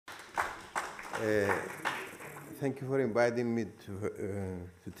Uh, Thank you for inviting me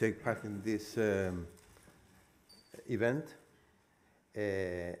to take part in this event,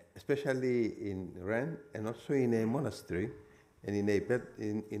 especially in Rennes and also in a monastery and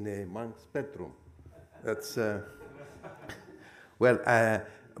in a monk's bedroom. That's well.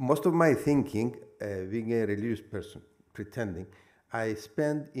 Most of my thinking, being a religious person, pretending, I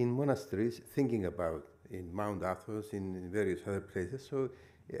spend in monasteries thinking about in Mount Athos, in various other places. So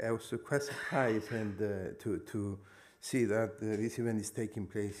I was quite surprised and to see that this event is taking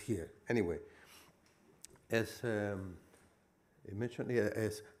place here. Anyway, as I mentioned,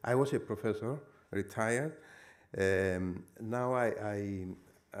 as I was a professor, retired. Now I'm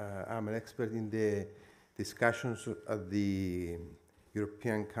an expert in the discussions at the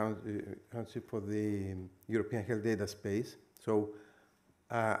European Council for the European Health Data Space. So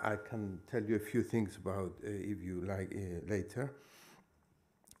I can tell you a few things about, if you like, later.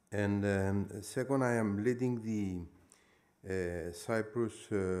 And second, I am leading the Cyprus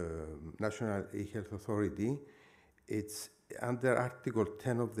National eHealth Authority. It's under Article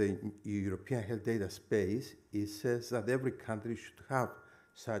 10 of the European Health Data Space. It says that every country should have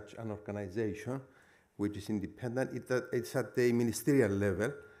such an organization, which is independent. It's at the ministerial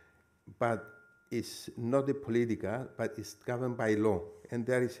level, but it's not a political, but it's governed by law. And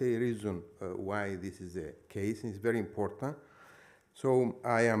there is a reason why this is the case, and it's very important. So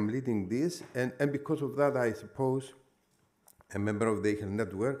I am leading this, and because of that, I suppose, a member of the eHealth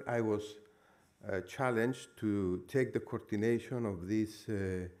network, I was challenged to take the coordination of this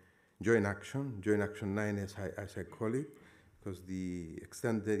joint Action-09 as I call it, because the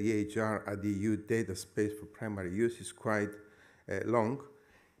extended EHR at the EU data space for primary use is quite long.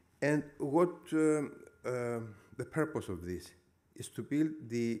 And what the purpose of this is to build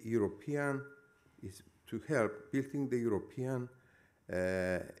the European, is to help building the European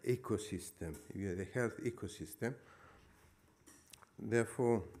ecosystem, the health ecosystem.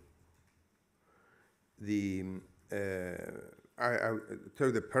 Therefore, I'll tell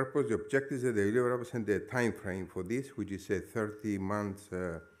you the purpose, the objectives, the deliverables, and the time frame for this, which is a 30-month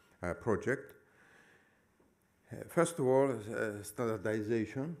project. First of all,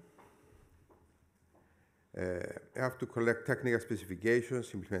 standardization. You have to collect technical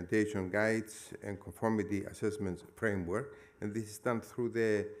specifications, implementation guides, and conformity assessments framework. And this is done through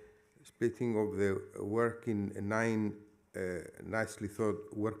the splitting of the work in 9 nicely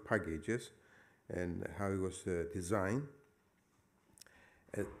thought work packages and how it was designed.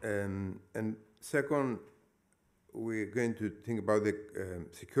 And second, we're going to think about the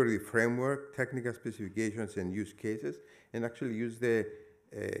security framework, technical specifications, and use cases, and actually use the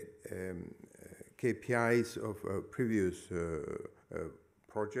KPIs of previous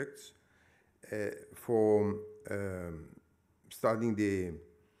projects for studying the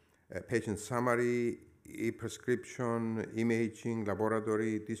patient summary, e-prescription, imaging,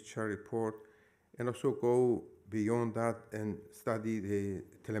 laboratory, discharge report, and also go beyond that and study the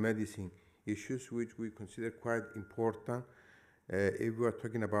telemedicine issues, which we consider quite important if we are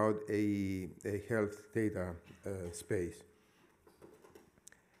talking about a health data space.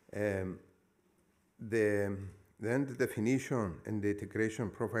 Then the definition and the integration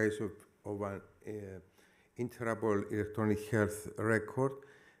profiles of an interoperable electronic health record.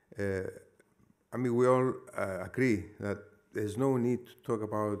 I mean, we all agree that there's no need to talk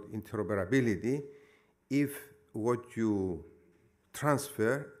about interoperability if what you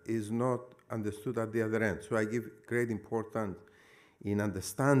transfer is not understood at the other end. So I give great importance in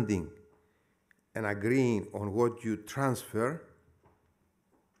understanding and agreeing on what you transfer,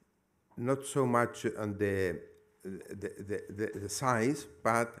 not so much on the size,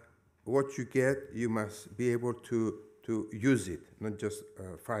 but what you get, you must be able to use it, not just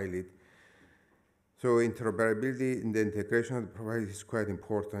file it. So interoperability in the integration of the providers is quite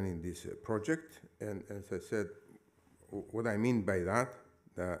important in this project. And as I said, what I mean by that,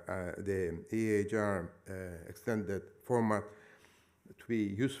 the EHR extended format to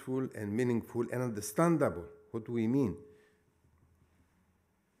be useful and meaningful and understandable. What do we mean?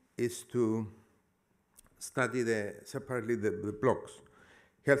 Is to study separately the blocks,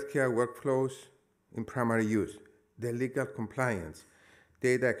 healthcare workflows in primary use, the legal compliance,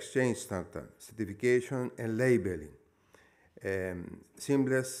 data exchange standard, certification and labeling,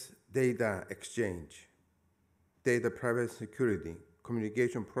 seamless data exchange, data privacy security,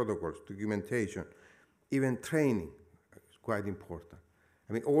 communication protocols, documentation, even training is quite important.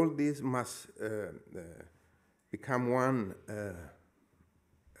 I mean, all these must become one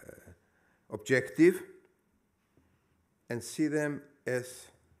objective and see them as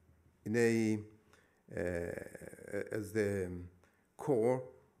as the core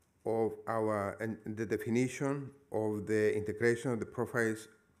of our and the definition of the integration of the profiles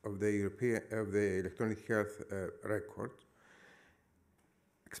of the electronic health record,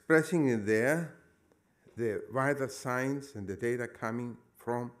 expressing in there the vital signs and the data coming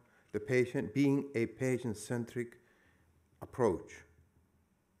from the patient, being a patient-centric approach.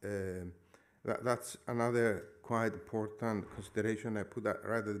 That's another quite important consideration. I put that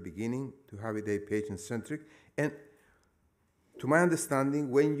right at the beginning, to have it a patient-centric. And to my understanding,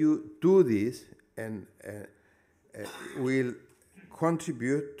 when you do this, and will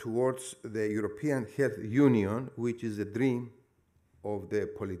contribute towards the European Health Union, which is the dream of the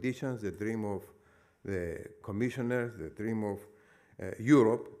politicians, the dream of the commissioners, the dream of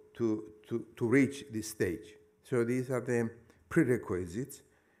Europe to reach this stage. So these are the prerequisites,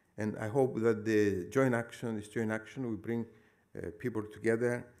 and I hope that this joint action will bring people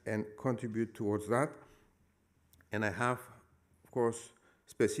together and contribute towards that. And I have, of course,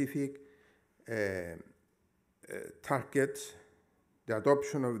 specific targets: the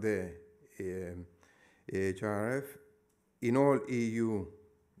adoption of the EHRF in all EU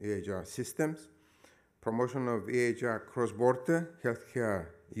EHR systems, promotion of EHR cross-border healthcare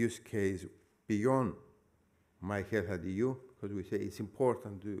use case beyond My Health at EU, because we say it's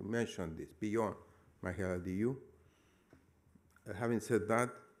important to mention this, beyond My Health at EU. Having said that,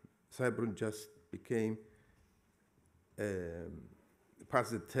 Cyprus just became,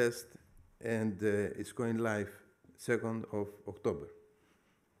 passed the test, and it's going live 2nd of October.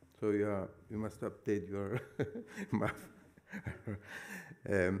 So you must update your map.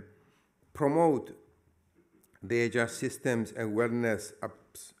 Promote the EHR systems and wellness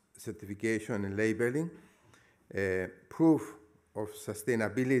apps certification and labeling, proof of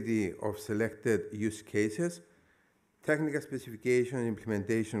sustainability of selected use cases, technical specification and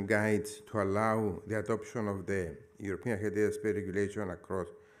implementation guides to allow the adoption of the European EHDS regulation across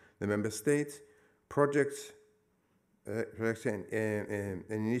the member states, projects and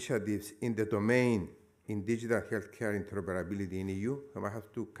initiatives in the domain in digital healthcare interoperability in EU. So I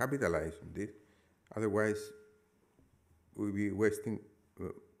have to capitalize on this, otherwise we'll be wasting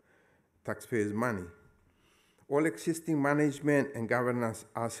taxpayers' money. All existing management and governance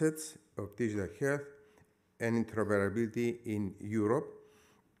assets of digital health and interoperability in Europe.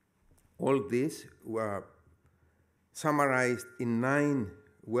 All these were summarized in 9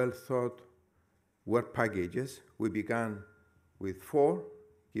 well-thought work packages. We began with 4,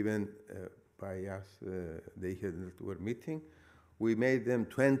 given by us the eHealth meeting. We made them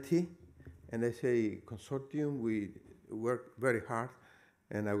 20, and I say consortium, we worked very hard,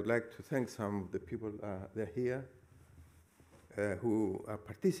 and I would like to thank some of the people that are here who are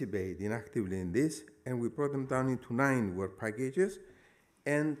participating actively in this, and we brought them down into 9 work packages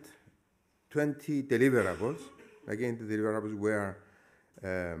and 20 deliverables. Again, the deliverables were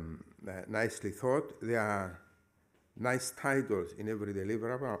nicely thought. There are nice titles in every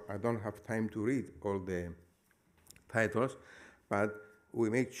deliverable. I don't have time to read all the titles, but we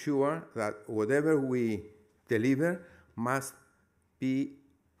make sure that whatever we deliver must be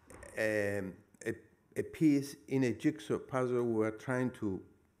a piece in a jigsaw puzzle we're trying to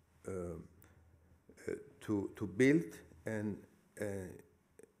build and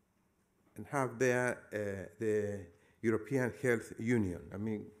have there the European Health Union. I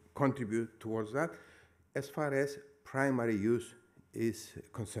mean, contribute towards that as far as primary use is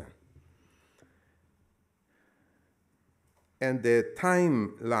concerned. And the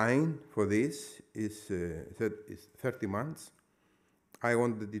timeline for this is 30 months. I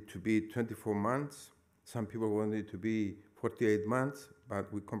wanted it to be 24 months. Some people wanted it to be 48 months,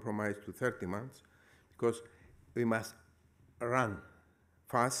 but we compromised to 30 months because we must run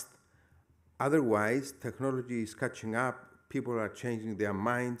fast. Otherwise, technology is catching up. People are changing their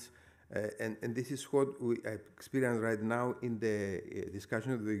minds. And this is what we experience right now in the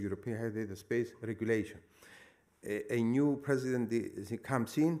discussion of the European Health Data Space regulation. A new president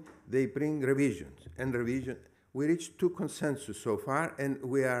comes in, they bring revisions and revision. We reached 2 consensus so far, and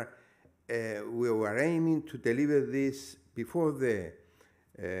we were aiming to deliver this before the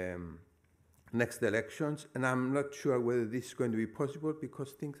next elections, and I'm not sure whether this is going to be possible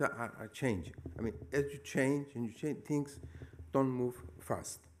because things are changing. I mean, as you change, things don't move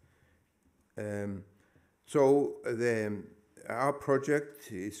fast. So our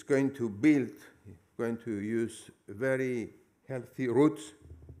project is going to use very healthy routes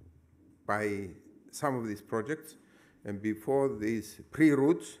by some of these projects, and before these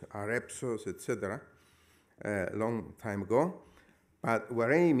pre-routes are EPSOS, etc., a long time ago. But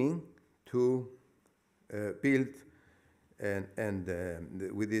we're aiming to build and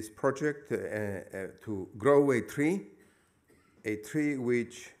with this project to grow a tree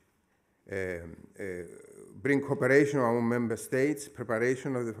which bring cooperation among member states,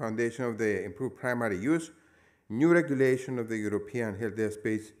 preparation of the foundation of the improved primary use, new regulation of the European health data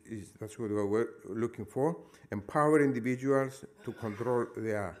space, that's what we're looking for, empower individuals to control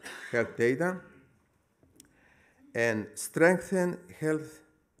their health data, and strengthen health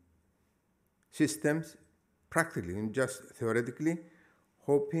systems practically and just theoretically,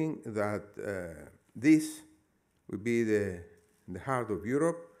 hoping that this will be the heart of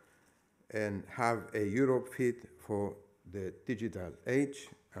Europe and have a Europe fit for the digital age.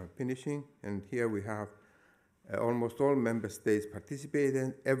 I'm finishing, and here we have almost all member states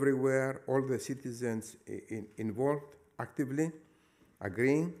participating everywhere, all the citizens involved actively,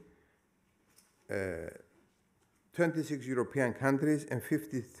 agreeing. 26 European countries and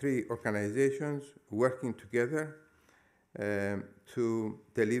 53 organizations working together to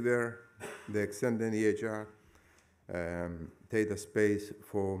deliver the extended EHR data space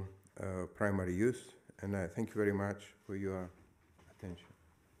for primary use. And I thank you very much for your attention.